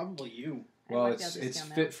 Probably you. Well, it's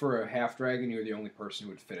fit for a half dragon. You're the only person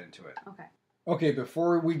who would fit into it. Okay. Okay,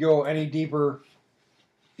 before we go any deeper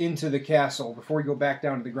into the castle, before we go back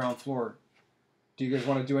down to the ground floor, do you guys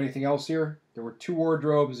want to do anything else here? There were 2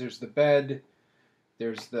 wardrobes. There's the bed.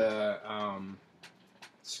 There's the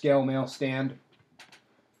scale mail stand.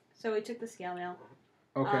 So we took the scale mail.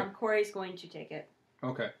 Okay. Corey's going to take it.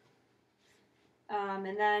 Okay. And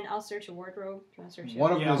then I'll search a wardrobe. Do you want to search it?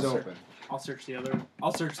 One of them is open. I'll search the other.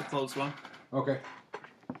 I'll search the closed one. Okay.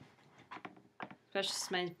 Especially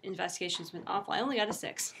since my investigation's been awful. I only got a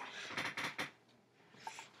 6.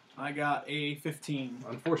 I got a 15.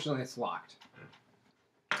 Unfortunately, it's locked.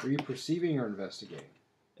 Are you perceiving or investigating?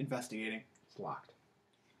 Investigating. It's locked.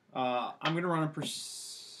 I'm going to run a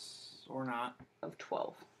or not. Of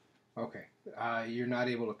 12. Okay. You're not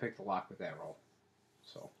able to pick the lock with that roll.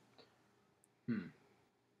 So.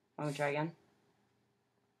 Want to try again?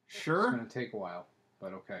 Sure. It's going to take a while,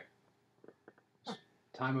 but okay.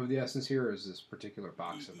 Time of the essence here, or is this particular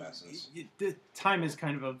box of essence? The time is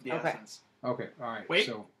kind of the essence. Okay, alright. Wait.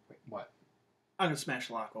 So, what? I'm going to smash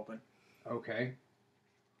the lock open. Okay.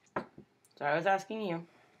 So I was asking you.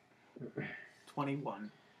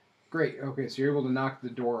 21. Great. Okay, so you're able to knock the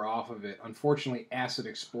door off of it. Unfortunately, acid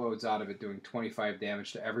explodes out of it, doing 25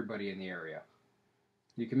 damage to everybody in the area.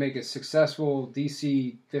 You can make a successful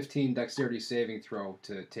DC 15 dexterity saving throw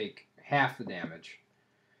to take half the damage,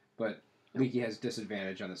 but Leaky has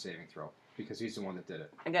disadvantage on the saving throw because he's the one that did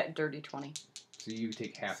it. I got dirty 20. So you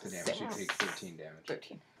take half the damage. You take 13 damage.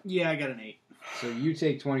 13. Yeah, I got an 8. So you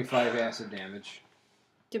take 25 acid damage.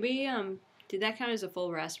 Did we, did that count as a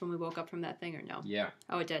full rest when we woke up from that thing or no? Yeah.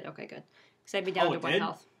 Oh, it did. Okay, good. Because I'd be down to 1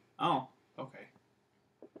 health. Oh, okay.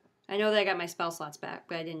 I know that I got my spell slots back,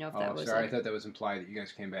 but I didn't know if that was... Sorry, I thought that was implied that you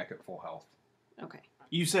guys came back at full health. Okay.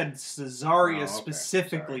 You said Cesaria okay.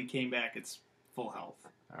 specifically came back at full health.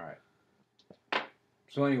 Alright.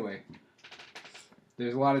 So anyway,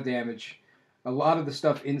 there's a lot of damage. A lot of the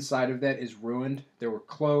stuff inside of that is ruined. There were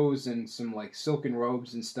clothes and some like silken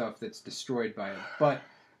robes and stuff that's destroyed by it. But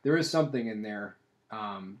there is something in there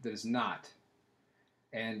that is not.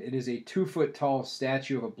 And it is a 2-foot tall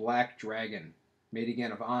statue of a black dragon, made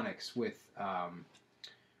again of onyx with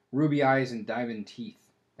ruby eyes and diamond teeth.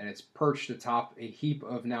 And it's perched atop a heap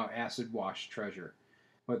of now acid-washed treasure.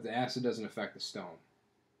 But the acid doesn't affect the stone.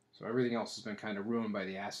 So everything else has been kind of ruined by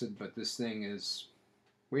the acid, but this thing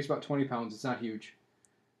weighs about 20 pounds. It's not huge,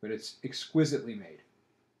 but it's exquisitely made.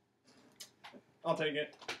 I'll take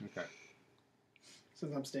it. Okay.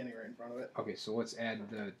 Since I'm standing right in front of it. Okay, so let's add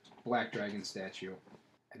the black dragon statue.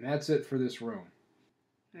 And that's it for this room.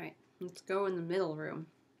 Alright, let's go in the middle room.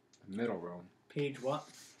 The middle room. Page what?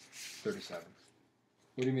 37.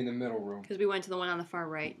 What do you mean the middle room? Because we went to the one on the far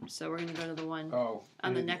right, so we're going to go to the one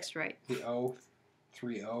on the next right. The O?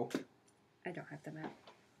 3O? I don't have the map.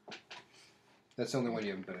 That's the only one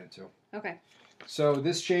you haven't been into. Okay. So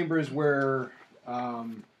this chamber is where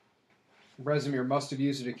Rezimir must have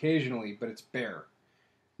used it occasionally, but it's bare.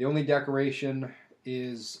 The only decoration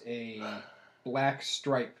is a black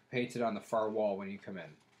stripe painted on the far wall when you come in.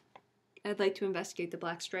 I'd like to investigate the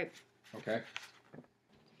black stripe. Okay.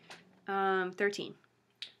 13.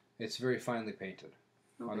 It's very finely painted.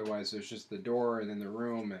 Okay. Otherwise, there's just the door and then the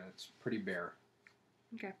room, and it's pretty bare.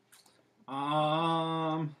 Okay.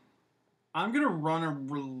 I'm gonna run a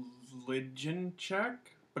religion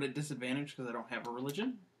check, but at disadvantage because I don't have a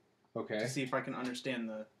religion. Okay. To see if I can understand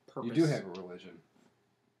the purpose. You do have a religion.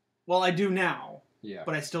 Well, I do now. Yeah.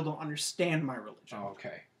 But I still don't understand my religion. Oh,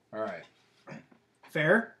 okay. All right.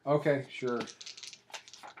 Fair? Okay, sure.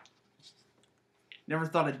 Never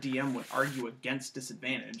thought a DM would argue against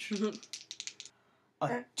disadvantage.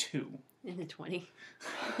 A 2. In the 20.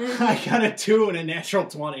 I got a 2 and a natural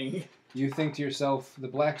 20. You think to yourself, the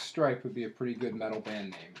Black Stripe would be a pretty good metal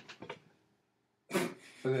band name.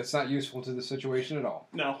 But it's not useful to the situation at all.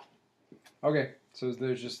 No. Okay, so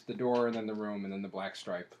there's just the door and then the room and then the Black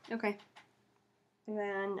Stripe. Okay. And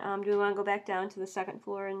then, do we want to go back down to the second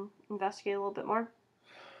floor and investigate a little bit more?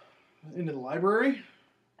 Into the library?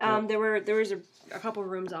 There was a couple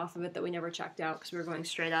rooms off of it that we never checked out because we were going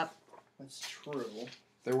straight up. That's true.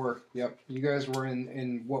 There were, yep. You guys were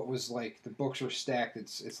in what was like, the books were stacked.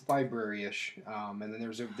 It's library-ish. And then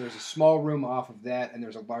there's a small room off of that, and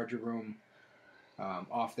there's a larger room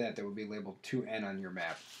off that would be labeled 2N on your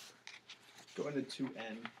map. Go into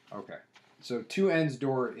 2N. Okay. So 2N's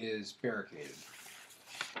door is barricaded.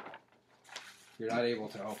 You're not able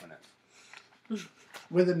to open it.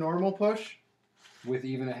 With a normal push? With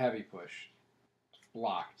even a heavy push. It's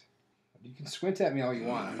blocked. You can squint at me all you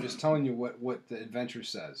want. I'm just telling you what the adventure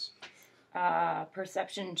says.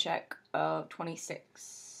 Perception check of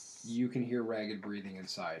 26. You can hear ragged breathing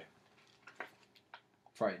inside.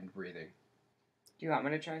 Frightened breathing. Do you want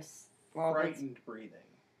me to try? Frightened breathing.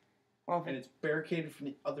 Well, and it's barricaded from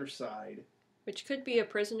the other side. Which could be a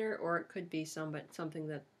prisoner, or it could be something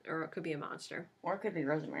that, or it could be a monster. Or it could be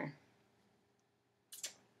Rosemary.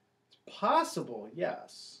 It's possible,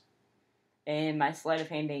 yes. And my sleight of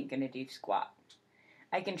hand ain't gonna do squat.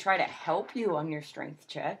 I can try to help you on your strength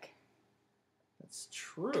check. That's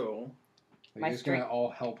true. Are you just going to all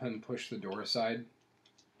help him push the door aside?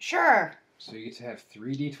 Sure. So you get to have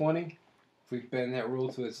 3d20? If we bend that rule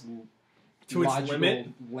to its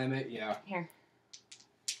limit? Yeah. Here.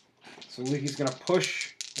 So Leaky's going to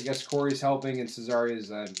push. I guess Corey's helping, and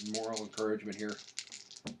Cesaria's moral encouragement here.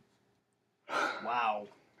 Wow.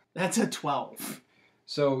 That's a 12.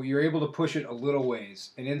 So you're able to push it a little ways,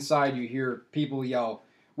 and inside you hear people yell,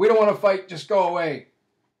 "We don't want to fight, just go away."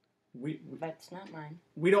 That's not mine.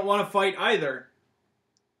 We don't want to fight either.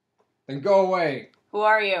 Then go away. Who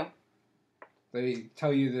are you? They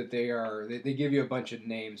tell you that they are... They give you a bunch of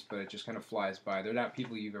names, but it just kind of flies by. They're not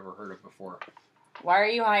people you've ever heard of before. Why are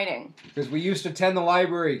you hiding? Because we used to tend the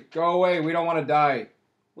library. Go away. We don't want to die.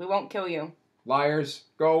 We won't kill you. Liars.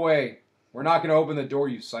 Go away. We're not going to open the door,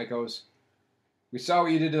 you psychos. We saw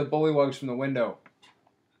what you did to the bullywugs from the window.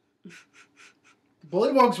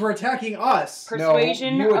 Bullywugs were attacking us.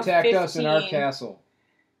 Persuasion no, you of attacked 15. us in our castle.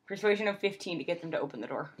 Persuasion of 15 to get them to open the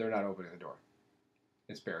door. They're not opening the door.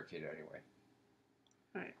 It's barricaded anyway.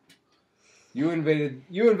 Alright. You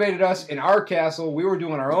invaded us in our castle. We were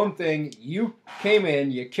doing our own thing. You came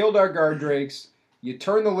in. You killed our guard drakes. You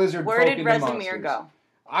turned the lizard folk into monsters. Where did Resimir go?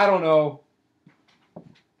 I don't know.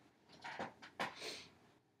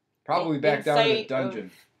 Probably back down to the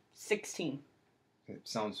dungeon. 16. It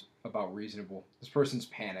sounds about reasonable. This person's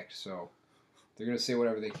panicked, so they're going to say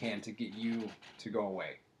whatever they can to get you to go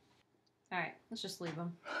away. Alright, let's just leave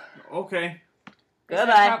them. Okay.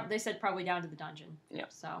 Goodbye. They said probably down to the dungeon.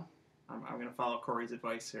 Yep. So. I'm going to follow Corey's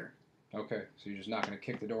advice here. Okay, so you're just not going to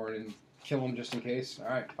kick the door in and kill him just in case?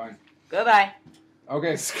 Alright, fine. Goodbye.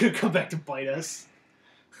 Okay. It's going to come back to bite us.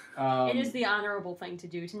 It is the honorable thing to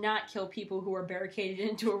do, to not kill people who are barricaded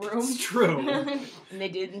into a room. It's true. And they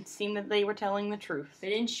didn't seem that they were telling the truth. They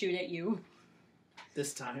didn't shoot at you.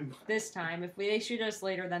 This time. This time. If they shoot us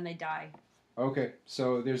later, then they die. Okay,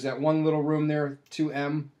 so there's that one little room there,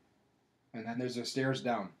 2M, and then there's the stairs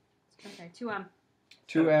down. Okay, 2M.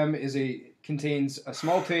 2M contains a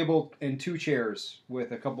small table and 2 chairs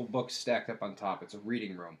with a couple books stacked up on top. It's a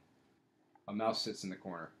reading room. A mouse sits in the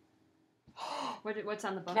corner. What's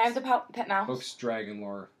on the books? Can I have the pet mouse? Books, dragon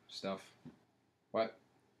lore stuff. What?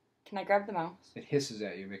 Can I grab the mouse? It hisses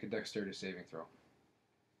at you. Make a dexterity saving throw.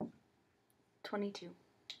 22.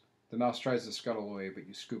 The mouse tries to scuttle away, but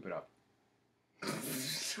you scoop it up.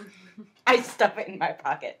 I stuff it in my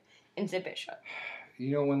pocket and zip it shut.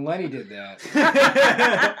 You know, when Lenny did that,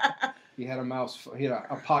 he had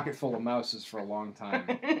a pocket full of mouses for a long time.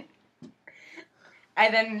 I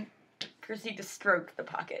then proceed to stroke the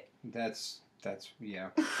pocket. That's yeah.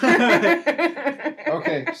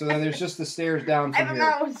 Okay, so then there's just the stairs down from here. I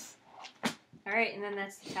have a mouse. Alright, and then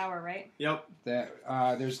that's the tower, right? Yep. That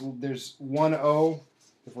there's 1O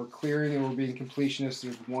If we're clearing and we're being completionists,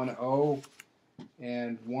 there's one O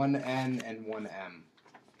and one N and one M.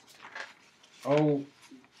 O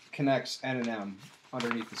connects N and M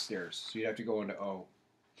underneath the stairs, so you have to go into O.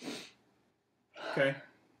 Okay.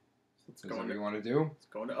 Is that what you want to do? Let's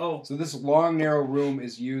go into O. So this long, narrow room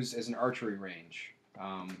is used as an archery range.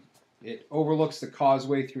 It overlooks the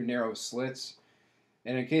causeway through narrow slits.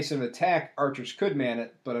 And in case of an attack, archers could man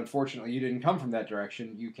it, but unfortunately you didn't come from that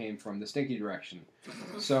direction. You came from the stinky direction.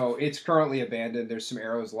 So it's currently abandoned. There's some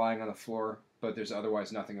arrows lying on the floor, but there's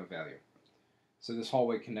otherwise nothing of value. So this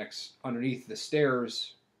hallway connects underneath the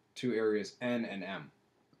stairs to areas N and M.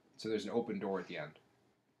 So there's an open door at the end.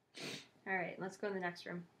 All right, let's go to the next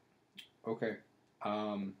room. Okay.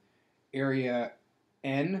 Area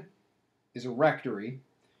N is a rectory,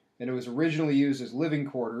 and it was originally used as living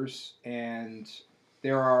quarters, and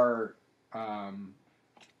there are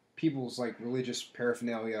people's like religious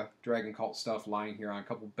paraphernalia, dragon cult stuff lying here on a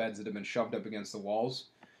couple beds that have been shoved up against the walls,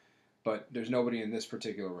 but there's nobody in this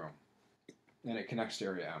particular room, and it connects to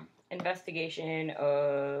Area M. Investigation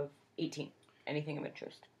of 18. Anything of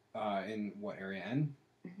interest? In what, Area N?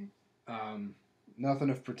 Mm-hmm. Nothing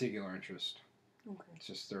of particular interest. Okay. It's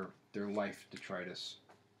just their life detritus.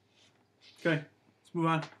 Okay, let's move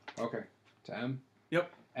on. Okay, to M?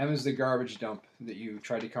 Yep. M is the garbage dump that you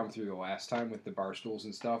tried to come through the last time with the bar stools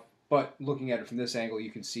and stuff. But looking at it from this angle,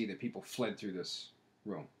 you can see that people fled through this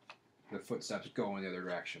room. The footsteps go in the other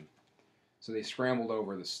direction. So they scrambled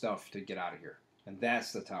over the stuff to get out of here. And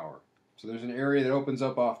that's the tower. So there's an area that opens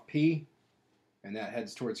up off P, and that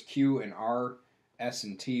heads towards Q and R, S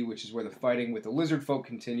and T, which is where the fighting with the lizard folk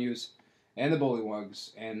continues, and the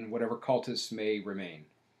bullywugs, and whatever cultists may remain.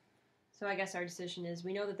 So I guess our decision is,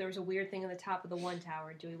 we know that there was a weird thing on the top of the one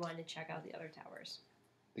tower. Do we want to check out the other towers?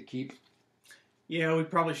 The keep? Yeah, we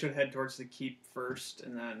probably should head towards the keep first,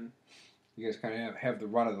 and then... You guys kind of have the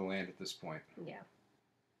run of the land at this point. Yeah.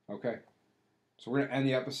 Okay. So we're going to end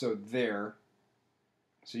the episode there.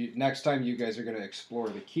 So next time you guys are going to explore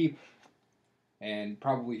the keep and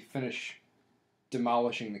probably finish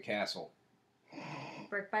demolishing the castle.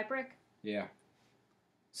 Brick by brick? Yeah.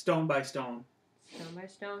 Stone by stone. Stone by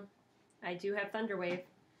stone. I do have Thunderwave.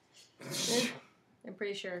 I'm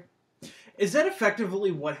pretty sure. Is that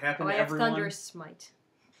effectively what happened I to have everyone? Thunderous Smite.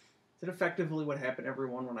 Is that effectively what happened to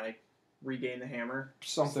everyone when I regained the hammer?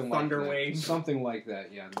 Something Thunder like wave. that. Something like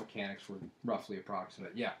that, yeah. The mechanics were roughly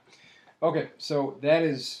approximate. Yeah. Okay, so that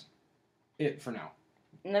is it for now.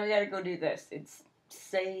 And then we gotta go do this. It's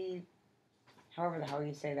say... However the hell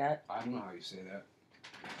you say that. I don't know how you say that.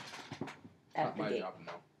 At Not the my gate. job to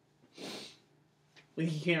know.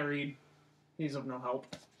 He can't read. He's of no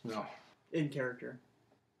help. No. In character.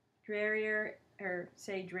 Drarier, or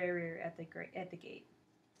say Drarier at the gate.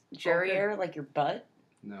 Jerrier, like your butt?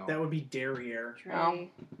 No. That would be derriere. No.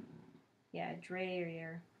 Yeah,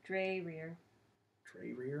 Drarier. Drarier.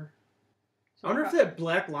 Drarier? So I wonder if that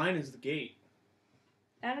black line is the gate.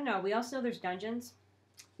 I don't know. We also know there's dungeons.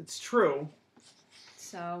 It's true.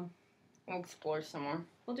 So We'll explore some more.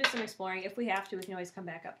 we'll do some exploring. If we have to, we can always come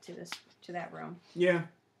back up to that room. Yeah.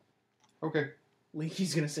 Okay.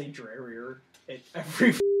 Leaky's gonna say drarier at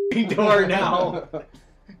every door now.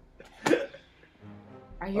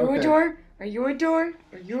 Are you Okay. a door? Are you a door?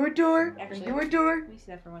 Are you a door? Actually- Are you a door? Let me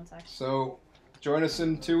see that for 1 sec. So, join us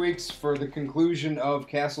in 2 weeks for the conclusion of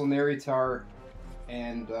Castle Neritar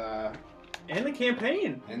and And the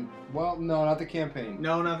campaign. well, no, not the campaign.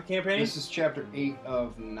 No, not the campaign. This is chapter 8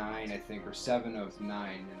 of 9, I think, or 7 of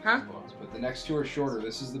 9 in these Huh? books. But the next 2 are shorter.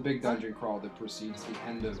 This is the big dungeon crawl that precedes the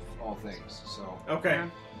end of all things. So, Okay.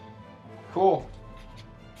 cool.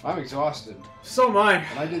 I'm exhausted. So am I.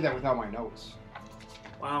 And I did that without my notes.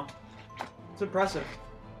 Wow. It's impressive.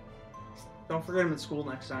 Don't forget him at school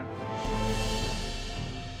next time.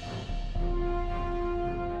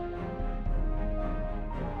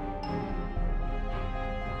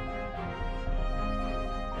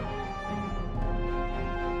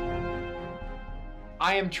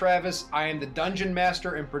 I am Travis. I am the Dungeon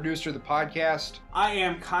Master and producer of the podcast. I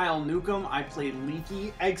am Kyle Newcomb. I play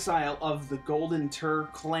Leaky, exile of the Golden Tur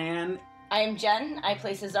clan. I am Jen. I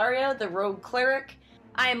play Cesaria, the rogue cleric.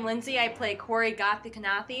 I am Lindsay. I play Corey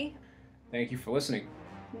Gothicanathi. Thank you for listening.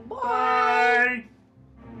 Bye!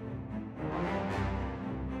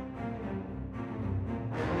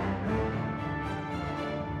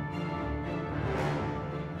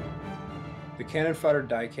 The Canon Fodder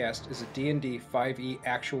Diecast is a D&D 5e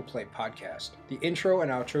actual play podcast. The intro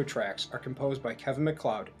and outro tracks are composed by Kevin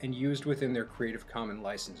MacLeod and used within their Creative Commons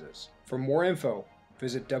licenses. For more info,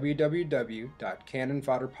 visit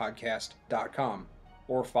www.canonfodderpodcast.com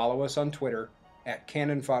or follow us on Twitter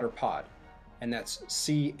 @CanonFodderPod. and that's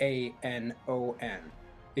Canon.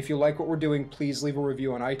 If you like what we're doing, please leave a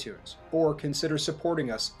review on iTunes, or consider supporting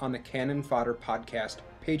us on the Canon Fodder Podcast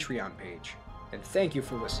Patreon page. And thank you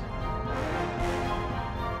for listening.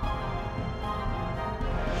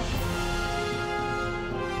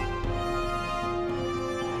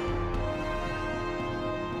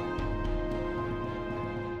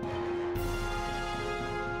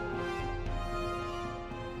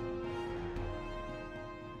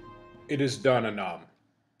 It is done, Anam.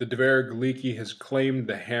 The Dverg Leaky has claimed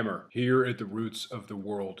the hammer here at the roots of the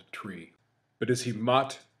world tree. But is he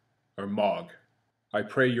Mott or Mog? I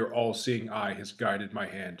pray your all-seeing eye has guided my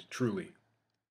hand truly.